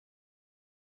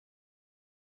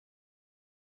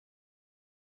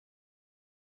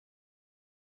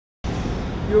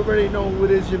You already know who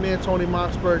it is, your man Tony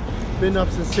Moxberg. Been up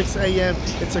since 6 a.m.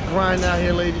 It's a grind out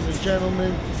here, ladies and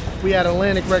gentlemen. We at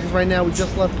Atlantic Records right now. We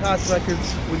just left Koch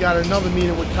Records. We got another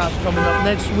meeting with Koch coming up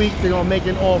next week. They're gonna make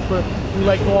an offer. We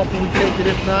like the offer, we take it.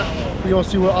 If not, we're gonna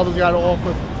see what others got to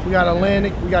offer. We got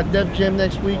Atlantic, we got Def Jam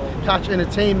next week, Koch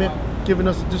Entertainment giving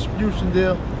us a distribution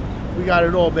deal. We got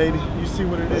it all, baby. You see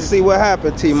what it is. Let's see what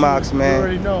happened, T-Mox, man. You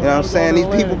already know. You know what I'm saying? These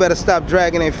people better stop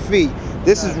dragging their feet.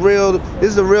 This is real.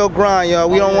 This is a real grind, y'all.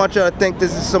 We don't want y'all to think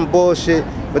this is some bullshit,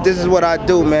 but this is what I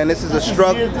do, man. This is a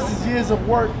struggle. This is years of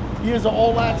work, years of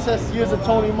all access, years of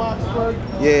Tony Moxberg.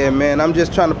 Yeah, man. I'm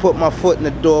just trying to put my foot in the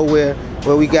door where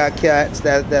we got cats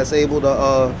that's able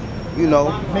to, you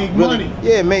know, make really, money.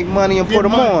 Yeah, make money and put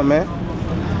them on, man.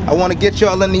 I want to get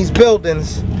y'all in these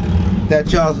buildings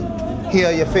that y'all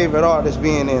hear your favorite artists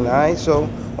being in, all right? So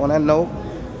on that note,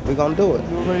 we're gonna do it.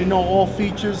 You already know all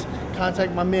features.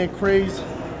 Contact my man Kraze.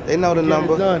 They know the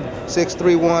number.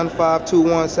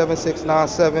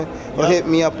 631-521-7697. Or hit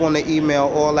me up on the email,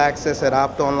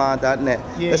 allaccess@optonline.net.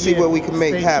 Let's see what we can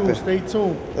make happen. Stay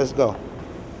tuned. Let's go.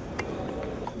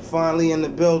 Finally in the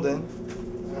building.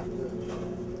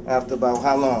 After about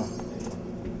how long?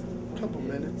 Couple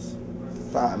minutes.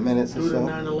 5 minutes or so. Due to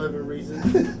 9/11 reasons.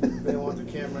 They don't want the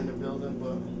camera in the building,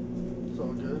 but it's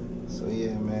all good. So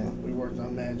yeah, man. We worked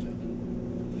on magic.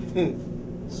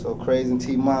 So Kraze and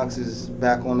T-Mox is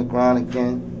back on the grind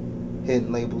again,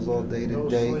 hitting labels all day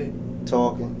today,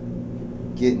 talking,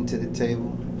 getting to the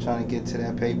table, trying to get to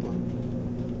that paper.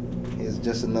 Here's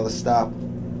just another stop.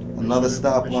 Another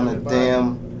stop on the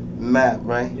damn map,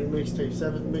 right? New mixtape,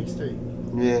 7th mixtape.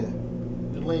 Yeah.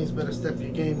 The lanes better step your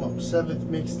game up. 7th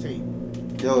mixtape.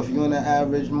 Yo, if you're in an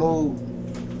average mood,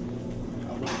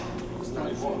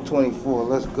 24,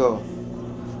 let's go.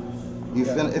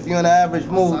 If you're in an average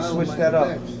mood, switch that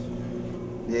up.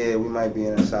 Yeah, we might be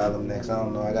in Asylum next. I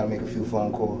don't know. I gotta make a few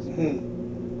phone calls.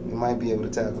 We might be able to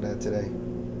tackle that today.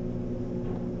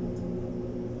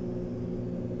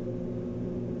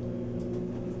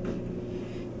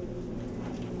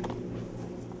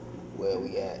 Where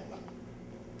we at?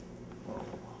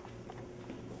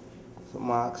 So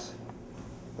Mox,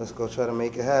 let's go try to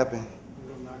make it happen.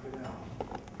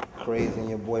 Kraze and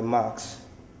your boy Mox.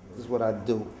 This is what I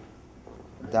do.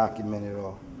 Document it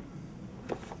all.